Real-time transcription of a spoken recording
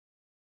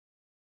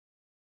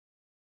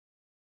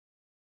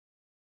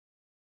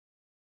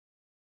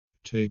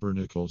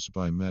Tabernacles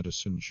by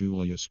Madison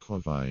Julius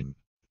Cawein.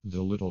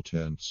 The little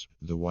tents,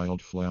 the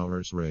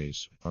wildflowers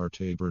raise, are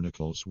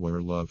tabernacles where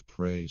love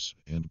prays,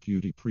 and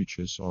beauty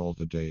preaches all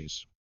the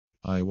days.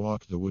 I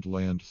walk the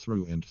woodland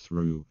through and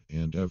through,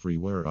 and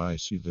everywhere I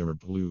see their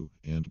blue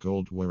and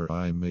gold where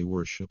I may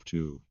worship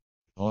too.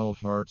 All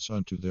hearts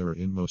unto their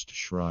inmost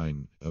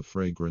shrine, a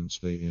fragrance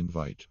they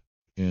invite.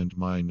 And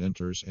mine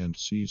enters and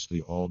sees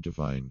the all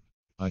divine.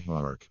 I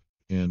hark.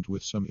 And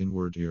with some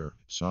inward ear,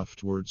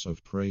 soft words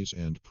of praise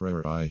and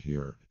prayer I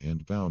hear,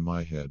 and bow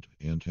my head,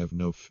 and have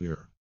no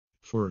fear.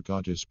 For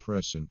God is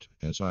present,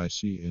 as I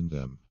see in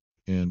them,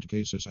 and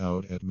gazes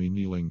out at me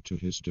kneeling to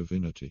his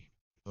divinity.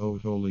 O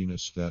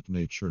holiness that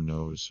nature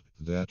knows,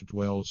 that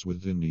dwells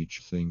within each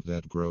thing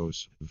that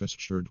grows,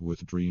 vestured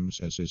with dreams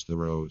as is the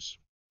rose.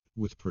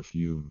 With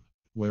perfume,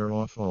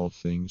 whereof all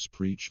things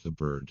preach the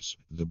birds,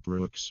 the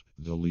brooks,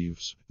 the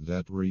leaves,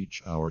 that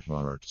reach our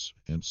hearts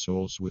and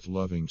souls with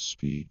loving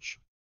speech.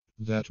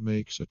 That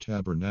makes a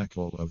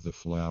tabernacle of the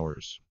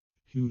flowers,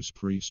 whose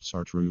priests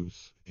are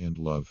truth and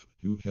love,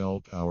 who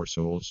help our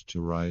souls to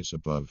rise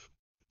above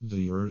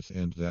the earth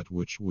and that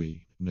which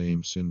we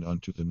name sin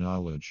unto the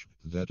knowledge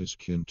that is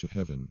kin to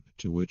heaven,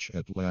 to which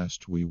at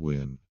last we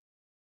win.